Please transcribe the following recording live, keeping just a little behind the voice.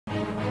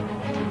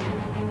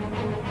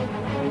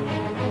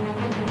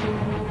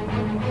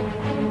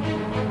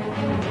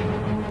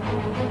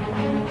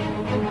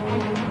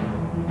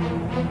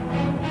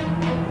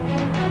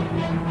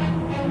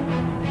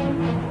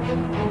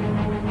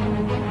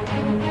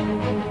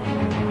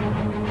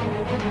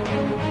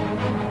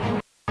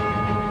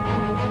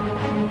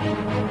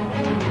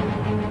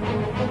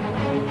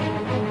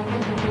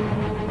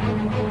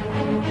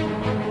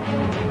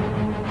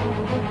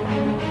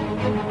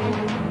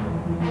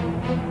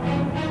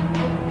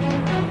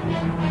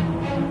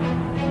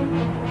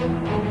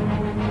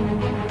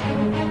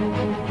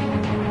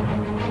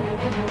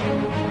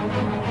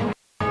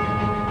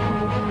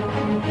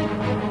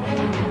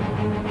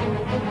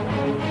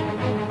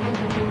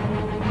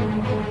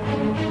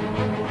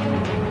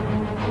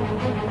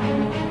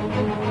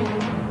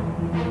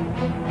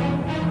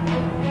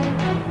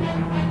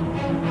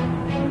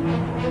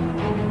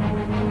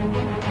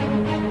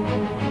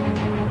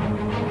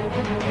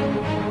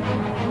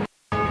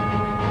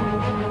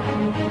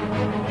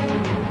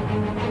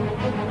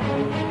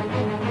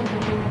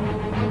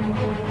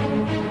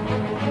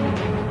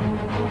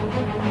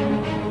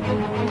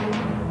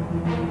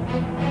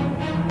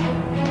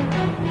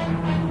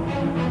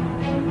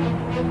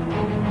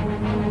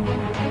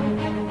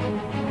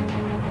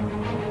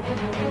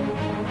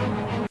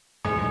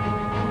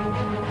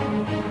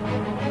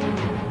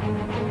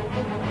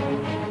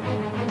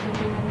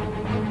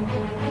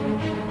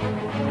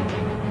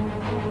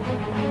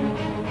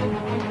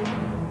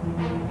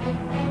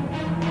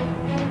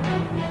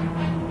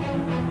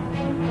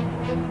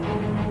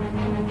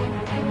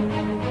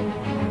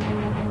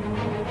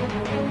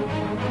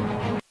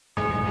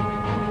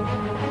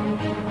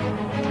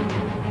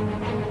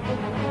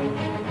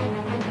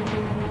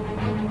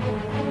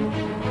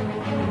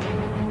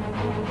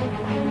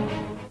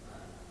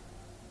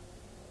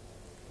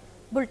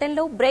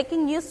బులెటిన్లో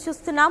breaking news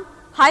చూస్తున్నాం.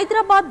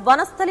 హైదరాబాద్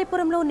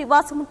వనస్థలిపురంలో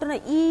నివాసం ఉంటున్న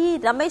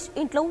రమేష్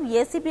ఇంట్లో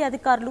ఏసీబీ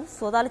అధికారులు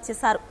సోదాలు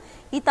చేశారు.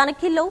 ఈ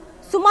తనిఖీల్లో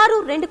సుమారు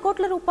 2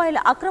 కోట్ల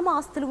రూపాయల అక్రమ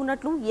ఆస్తులు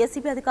ఉన్నట్లు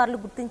ఏసీబీ అధికారులు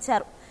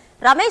గుర్తించారు.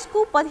 రమేష్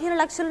కు 15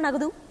 లక్షల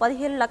నగదు,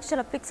 15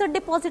 లక్షల ఫిక్స్డ్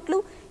డిపాజిట్లు,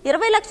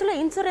 20 లక్షల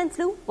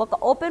ఇన్సూరెన్స్లు,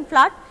 ఒక ఓపెన్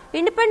ఫ్లాట్,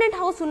 ఇండిపెండెంట్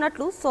హౌస్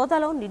ఉన్నట్లు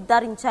సోదాలో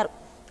నిర్ధారించారు.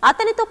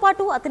 అతనితో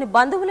పాటు అతని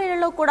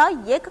బంధువులలో కూడా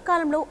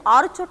ఏకకాలంలో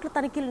 6 చోట్ల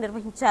తనిఖీలు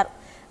నిర్వహించారు.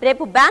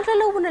 రేపు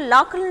బ్యాంకులలో ఉన్న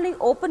లాకర్లని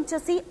ఓపెన్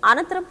చేసి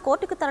అనంతరం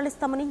కోర్టుకు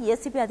తరలిస్తామని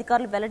ఏసీబీ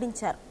అధికారులు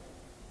వెల్లడించారు.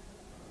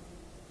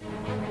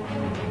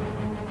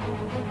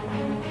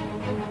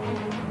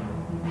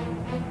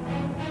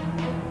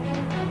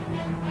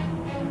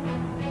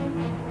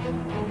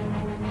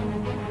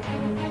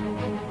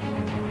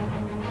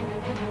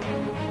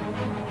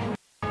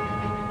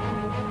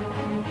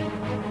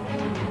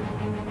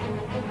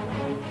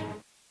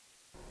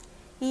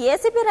 ఈ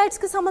ఏసీబీ రైట్స్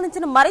కి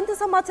సంబంధించిన మరింత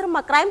సమాచారం మా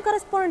క్రైమ్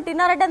కరెస్పాండెంట్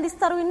ఇన్నారెడ్డి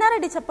అందిస్తారు.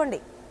 ఇన్నారెడ్డి చెప్పండి.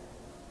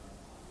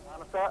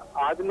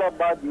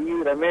 ఆదిలాబాద్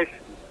రమేష్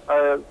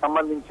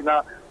సంబంధించిన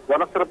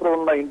వనస్థలిపురం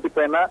ఉన్న ఇంటి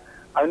పైన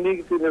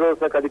అవినీతి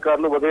నిరోధక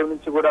అధికారులు ఉదయం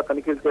నుంచి కూడా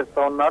తనిఖీలు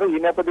చేస్తా ఉన్నారు. ఈ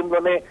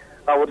నేపథ్యంలోనే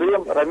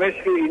ఉదయం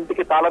రమేష్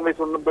ఇంటికి తాళం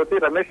వేసి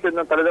ఉండడంతో రమేష్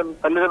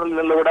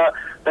తల్లిదండ్రులలో కూడా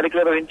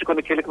తనిఖీలు నిర్వహించి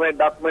కొన్ని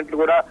కీలకమైన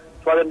డాక్యుమెంట్లు కూడా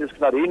స్వాధీనం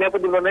చేసుకున్నారు. ఈ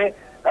నేపథ్యంలోనే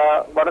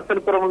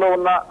వనస్థలిపురంలో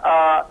ఉన్న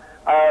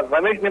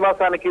రమేష్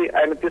నివాసానికి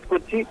ఆయన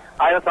తీసుకొచ్చి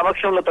ఆయన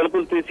సమక్షంలో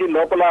తలుపులు తీసి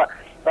లోపల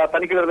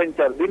తనిఖీ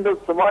నిర్వహించారు. దీంట్లో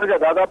సుమారుగా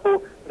దాదాపు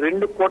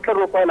 2 కోట్ల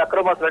రూపాయల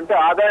అక్రమాస్తులు అంటే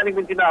ఆదాయానికి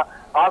మించిన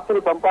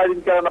ఆస్తులు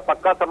సంపాదించాలన్న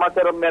పక్కా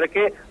సమాచారం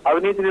మేరకే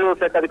అవినీతి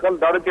నిరోధక శాఖ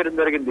అధికారులు దాడులు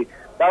చేయడం జరిగింది.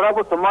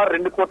 దాదాపు సుమారు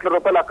 2 కోట్ల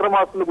రూపాయల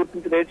అక్రమాస్తులు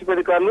గుర్తించిన ఏసీబీ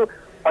అధికారులు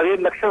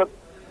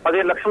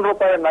 15 లక్షల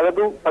రూపాయల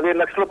నగదు, 15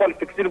 లక్షల రూపాయల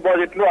ఫిక్స్డ్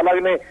డిపాజిట్లు,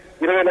 అలాగనే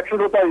 20 లక్షల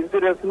రూపాయల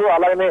ఇన్సూరెన్స్లు,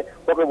 అలాగనే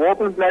ఒక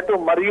ఓపెన్ ఫ్లాట్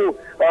మరియు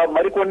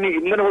మరికొన్ని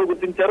ఇళ్లను కూడా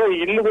గుర్తించారు. ఈ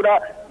ఇళ్లు కూడా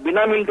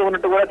బినామీలతో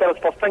ఉన్నట్టు కూడా చాలా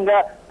స్పష్టంగా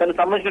దానికి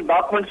సంబంధించిన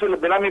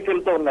డాక్యుమెంట్స్ బినామీ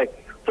పేర్లతో ఉన్నాయి.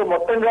 సో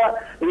మొత్తంగా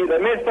ఈ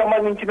రమేష్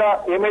సంబంధించిన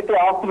ఏమైతే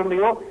ఆస్తులు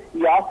ఉన్నాయో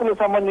ఈ ఆస్తులకు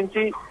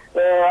సంబంధించి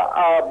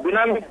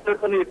బినామీ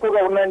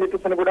ఎక్కువగా ఉన్నాయని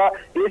చెప్పేసి కూడా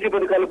ఏసీబీ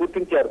అధికారులు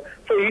గుర్తించారు.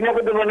 సో ఈ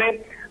నేపథ్యంలోనే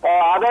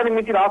ఆదాయానికి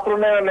మించిన ఆస్తులు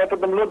ఉన్నాయన్న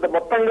నేపథ్యంలో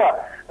మొత్తంగా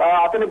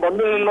అతని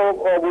బంధువులలో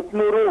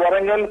ఉట్నూరు,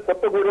 వరంగల్,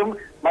 కొత్తగూడెం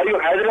మరియు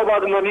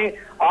హైదరాబాద్ లోని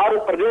 6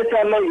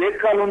 ప్రదేశాల్లో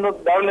ఏకకాలంలో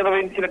దాడులు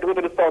నిర్వహించినట్టుగా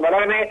తెలుస్తా ఉంది.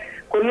 అలాగనే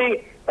కొన్ని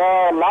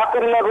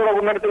లాకర్లా కూడా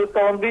ఉన్నట్టు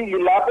తెలుస్తా ఉంది. ఈ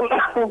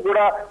లాకర్లను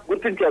కూడా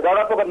గుర్తించారు.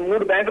 దాదాపు ఒక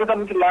 3 బ్యాంకులకు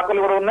సంబంధించిన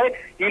లాకర్లు కూడా ఉన్నాయి.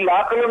 ఈ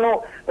లాకర్లను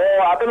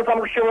అతని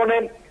సమక్షంలోనే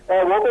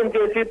ఓపెన్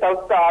చేసి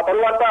ఆ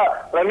తర్వాత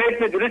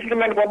రమేష్ ని జ్యుడిషియల్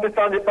రిమాండ్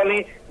పంపిస్తామని చెప్పని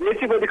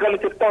ఏసీబీ అధికారులు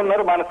చెప్తా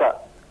ఉన్నారు. మానస.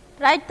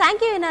 Right,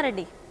 thank you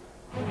Inna Reddy.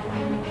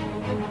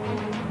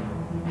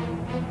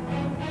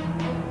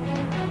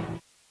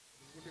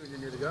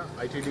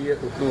 ITDA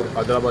Utnoor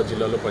Adilabad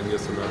జిల్లాలో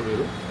పనిచేస్తున్నారు.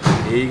 వీరు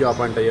ఏఈగా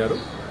అపాయింట్ అయ్యారు.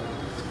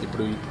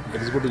 ఇప్పుడు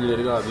ఎగ్జిక్యూటివ్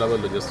ఇంజనీర్గా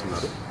ఆదిలాబాద్లో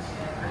చేస్తున్నారు.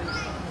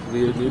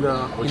 వీరి మీద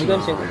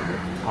వచ్చిన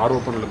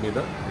ఆరోపణల మీద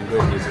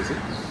ఎంక్వైరీ చేసేసి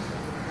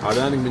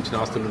ఆదాయానికి మించిన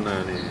ఆస్తులు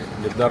ఉన్నాయని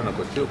నిర్ధారణకు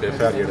వచ్చి ఒక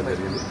ఎఫ్ఐఆర్ చేయడం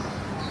జరిగింది.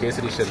 కేసు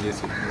రిజిస్టర్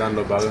చేసి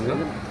దానిలో భాగంగా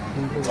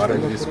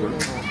వారెంట్ తీసుకొని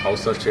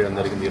హౌస్ సర్చ్ చేయడం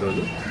జరిగింది.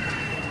 ఈరోజు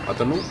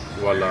అతను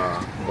వాళ్ళ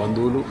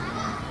బంధువులు,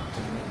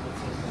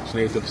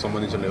 స్నేహితులకు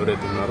సంబంధించిన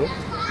ఎవరైతే ఉన్నారో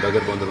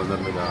దగ్గర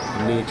బంధువులందరి మీద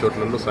అన్ని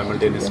చోట్లలో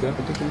సైమల్టేనియస్గా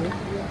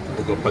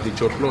ఒక 10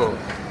 చోట్ల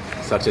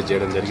సర్చ్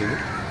చేయడం జరిగింది.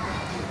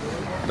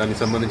 దానికి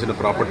సంబంధించిన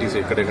ప్రాపర్టీస్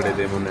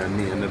ఎక్కడెక్కడైతే ఏమున్నాయి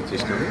అన్నీ అన్నది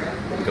చేసినాము.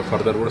 ఇంకా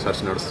ఫర్దర్ కూడా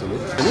సర్చ్ నడుస్తుంది.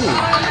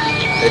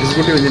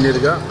 ఎగ్జిక్యూటివ్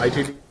ఇంజనీర్గా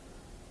ITD